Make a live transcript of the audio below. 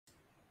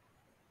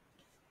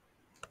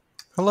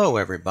Hello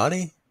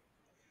everybody.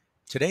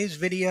 Today's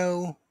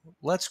video,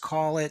 let's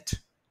call it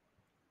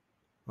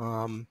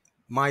um,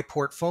 my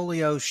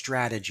portfolio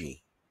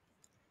strategy.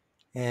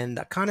 And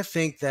I kind of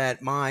think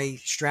that my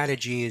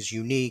strategy is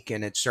unique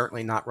and it's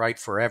certainly not right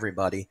for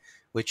everybody,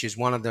 which is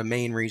one of the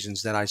main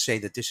reasons that I say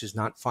that this is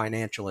not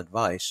financial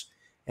advice.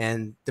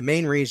 And the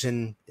main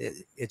reason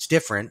it's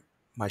different,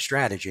 my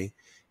strategy,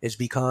 is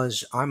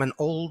because I'm an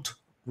old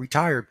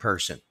retired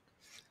person.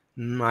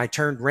 I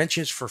turned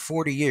wrenches for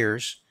 40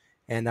 years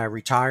and I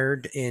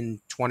retired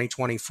in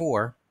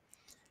 2024.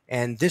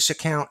 And this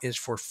account is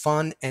for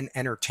fun and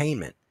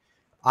entertainment.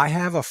 I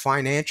have a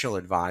financial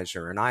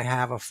advisor and I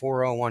have a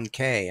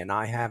 401k and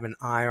I have an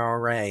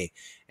IRA.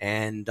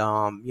 And,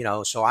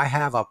 so I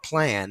have a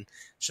plan.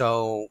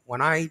 So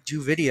when I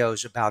do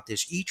videos about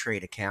this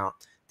E-Trade account,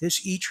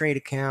 this E-Trade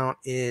account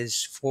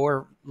is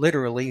for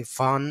literally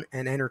fun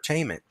and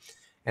entertainment.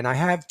 And I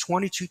have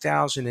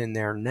 22,000 in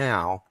there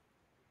now.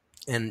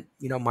 And,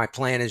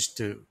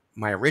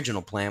 my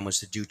original plan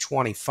was to do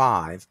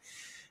 25.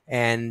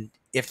 And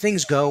if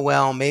things go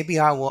well, maybe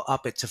I will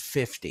up it to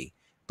 50.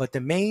 But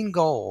the main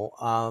goal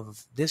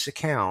of this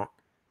account,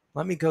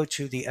 let me go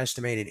to the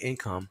estimated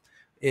income,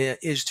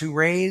 is to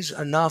raise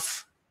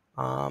enough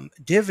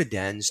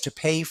dividends to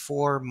pay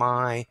for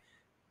my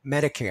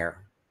Medicare.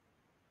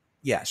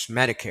 Yes,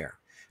 Medicare,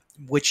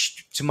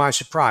 which to my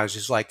surprise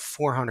is like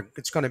 400.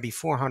 It's going to be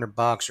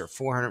 $400 or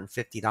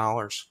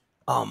 $450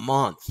 a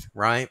month,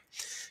 right?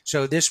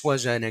 So this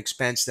was an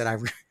expense that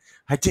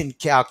I didn't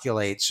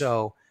calculate.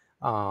 So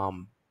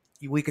um,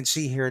 we can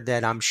see here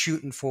that I'm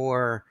shooting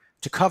for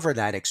to cover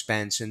that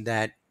expense, and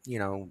that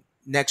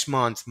next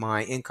month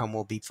my income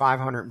will be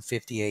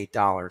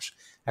 $558.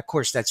 Of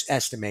course, that's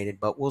estimated,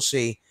 but we'll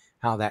see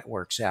how that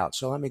works out.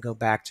 So let me go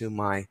back to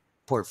my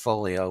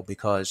portfolio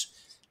because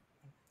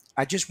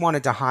I just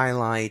wanted to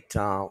highlight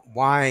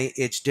why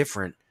it's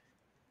different.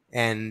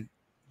 And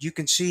you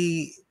can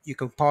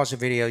pause the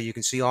video, you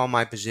can see all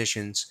my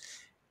positions.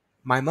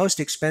 My most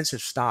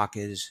expensive stock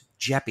is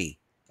JEPI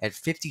at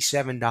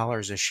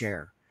 $57 a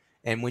share.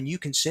 And when you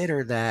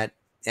consider that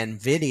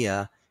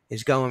Nvidia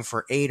is going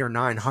for $800 or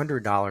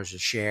 $900 a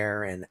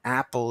share and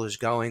Apple is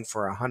going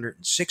for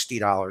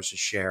 $160 a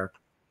share,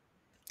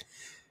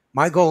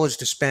 my goal is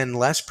to spend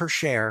less per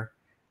share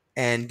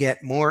and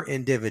get more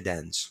in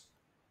dividends.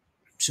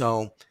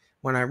 So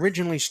when I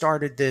originally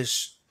started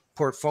this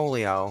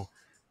portfolio,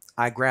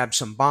 I grabbed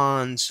some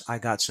bonds, I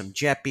got some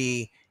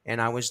JEPI, and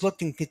I was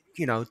looking,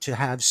 to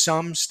have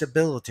some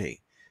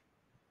stability.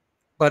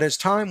 But as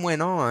time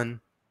went on,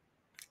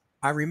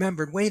 I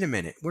remembered, wait a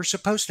minute, we're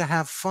supposed to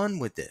have fun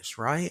with this,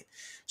 right?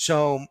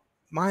 So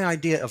my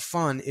idea of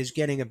fun is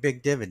getting a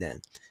big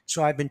dividend.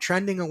 So I've been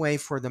trending away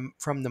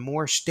from the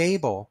more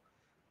stable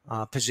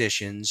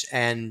positions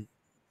and,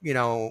 you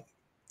know,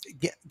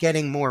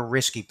 getting more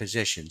risky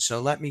positions.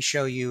 So let me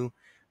show you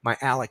my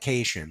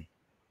allocation.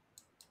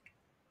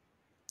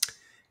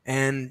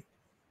 And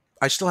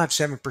I still have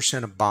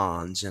 7% of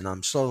bonds, and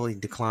I'm slowly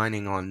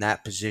declining on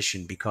that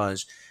position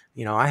because,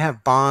 I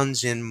have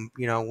bonds in,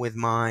 with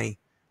my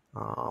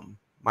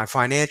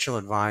financial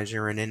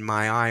advisor and in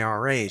my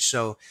IRA.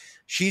 So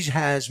she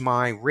has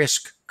my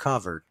risk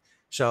covered.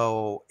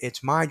 So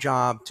it's my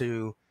job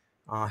to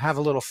have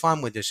a little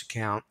fun with this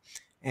account.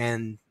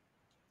 And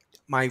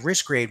my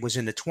risk grade was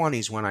in the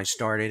 20s when I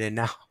started, and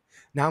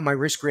now my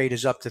risk grade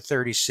is up to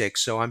 36.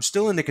 So I'm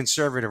still in the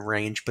conservative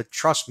range, but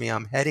trust me,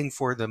 I'm heading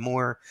for the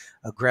more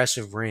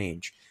aggressive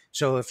range.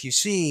 So if you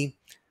see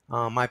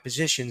my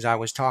positions, I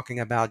was talking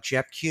about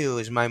JEPQ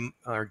is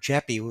or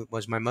JEPI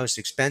was my most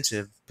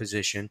expensive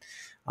position.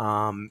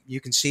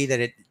 You can see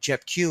that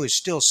JEPQ is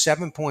still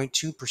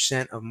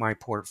 7.2% of my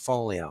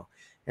portfolio.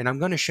 And I'm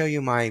going to show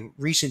you my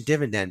recent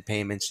dividend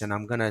payments, and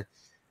I'm going to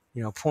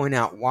point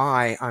out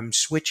why I'm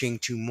switching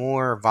to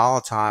more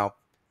volatile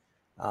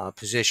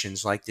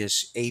positions like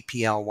this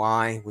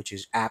APLY, which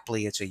is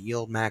aptly, it's a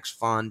yield max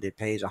fund. It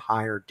pays a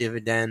higher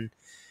dividend.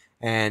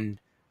 And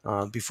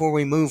before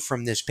we move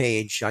from this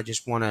page, I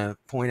just want to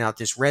point out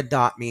this red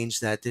dot means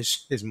that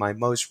this is my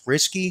most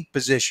risky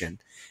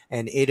position,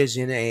 and it is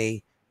in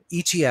a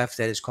ETF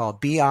that is called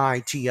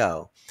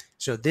BITO.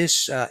 So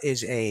this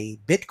is a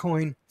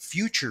Bitcoin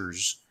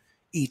futures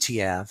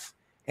ETF,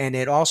 and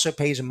it also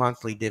pays a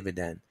monthly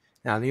dividend.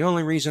 Now, the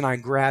only reason I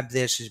grabbed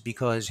this is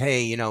because,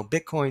 hey,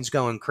 Bitcoin's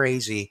going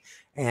crazy,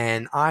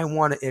 and I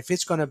want to, if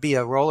it's going to be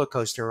a roller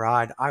coaster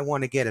ride, I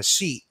want to get a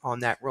seat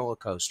on that roller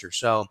coaster.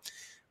 So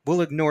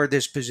we'll ignore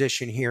this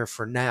position here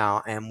for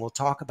now, and we'll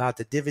talk about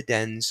the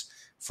dividends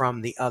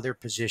from the other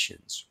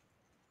positions.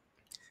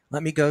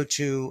 Let me go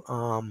to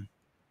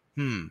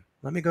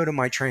let me go to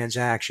my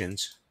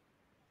transactions.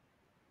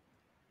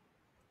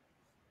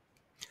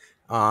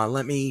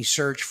 Let me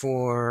search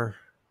for.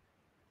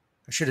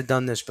 I should have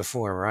done this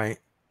before, right?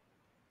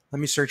 Let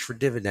me search for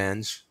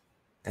dividends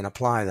and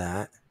apply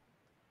that.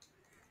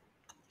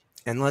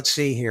 And let's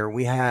see here.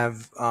 We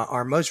have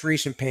our most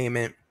recent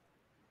payment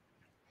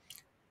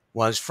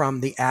was from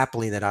the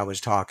Aptly that I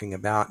was talking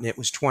about, and it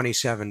was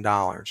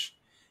 $27.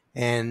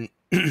 And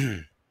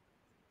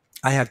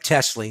I have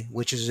Tesla,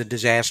 which is a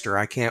disaster.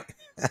 I can't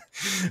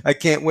I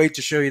can't wait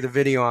to show you the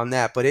video on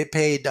that. But it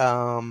paid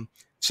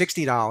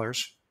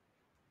 $60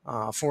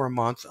 for a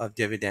month of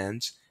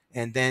dividends,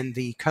 and then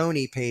the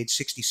Coney paid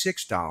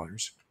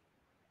 $66.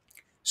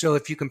 So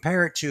if you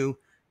compare it to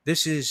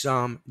this is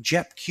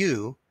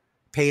JEPQ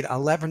paid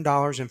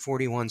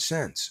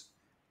 $11.41.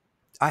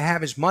 I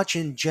have as much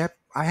in JEP.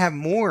 I have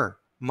more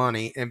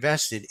money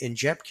invested in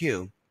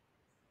JEPQ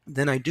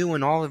than I do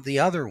in all of the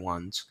other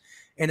ones,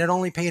 and it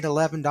only paid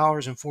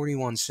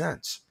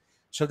 $11.41.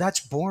 So that's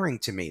boring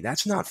to me.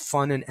 That's not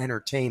fun and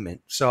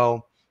entertainment.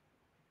 So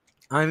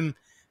I'm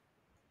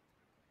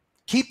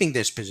keeping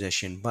this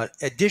position, but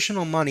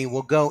additional money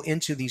will go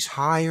into these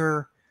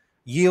higher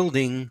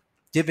yielding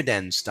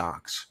dividend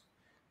stocks.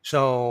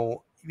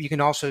 So you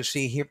can also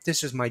see here,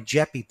 this is my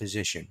JEPI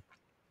position.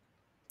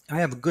 I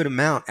have a good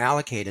amount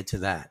allocated to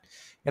that.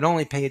 It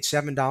only paid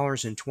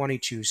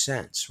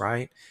 $7.22,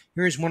 right?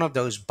 Here's one of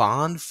those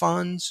bond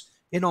funds.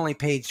 It only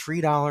paid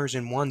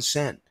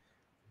 $3.01.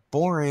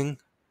 Boring.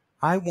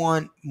 I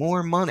want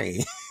more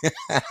money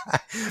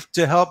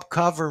to help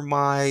cover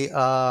my,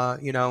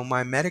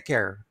 my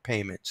Medicare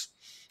payments.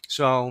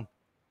 So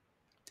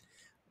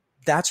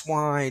that's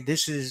why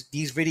these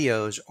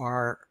videos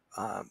are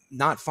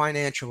not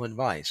financial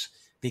advice,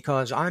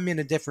 because I'm in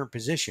a different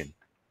position.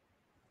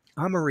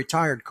 I'm a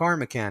retired car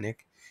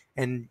mechanic,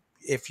 and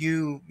if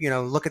you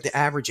look at the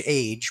average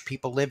age,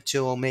 people live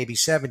till maybe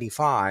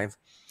 75.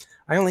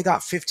 I only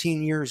got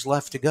 15 years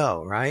left to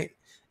go, right?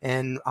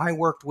 And I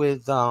worked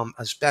with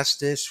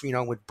asbestos,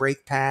 with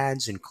brake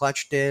pads and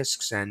clutch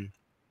discs, and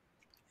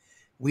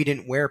we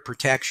didn't wear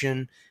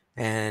protection.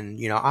 And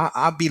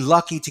I'll be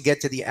lucky to get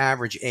to the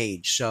average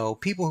age. So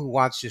people who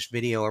watch this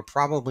video are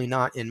probably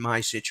not in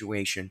my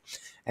situation,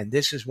 and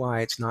this is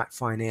why it's not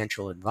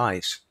financial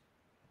advice.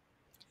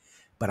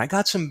 But I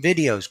got some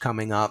videos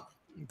coming up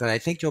that I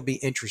think you'll be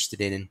interested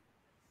in,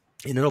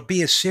 and it'll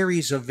be a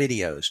series of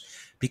videos.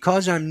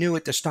 Because I'm new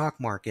at the stock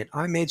market,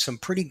 I made some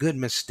pretty good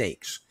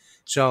mistakes.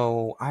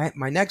 So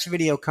my next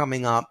video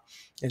coming up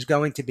is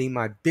going to be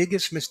my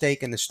biggest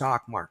mistake in the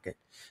stock market.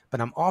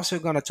 But I'm also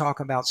going to talk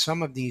about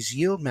some of these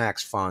yield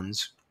max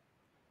funds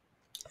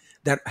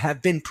that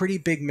have been pretty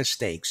big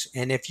mistakes.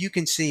 And if you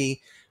can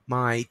see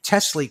my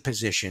Tesla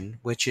position,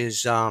 which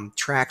is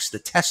tracks the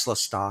Tesla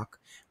stock,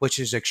 which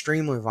is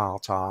extremely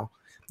volatile,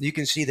 you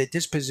can see that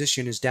this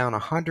position is down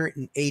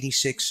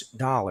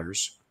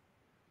 $186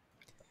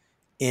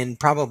 in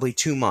probably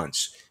 2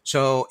 months.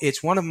 So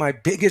it's one of my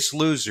biggest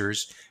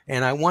losers,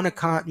 and I want to,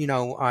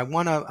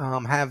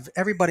 have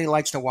everybody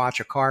likes to watch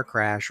a car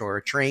crash or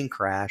a train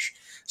crash.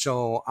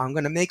 So I'm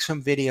going to make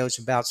some videos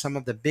about some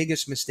of the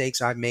biggest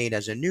mistakes I've made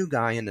as a new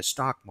guy in the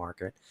stock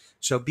market.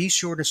 So be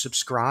sure to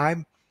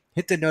subscribe,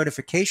 hit the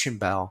notification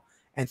bell,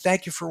 and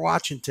thank you for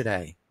watching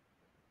today.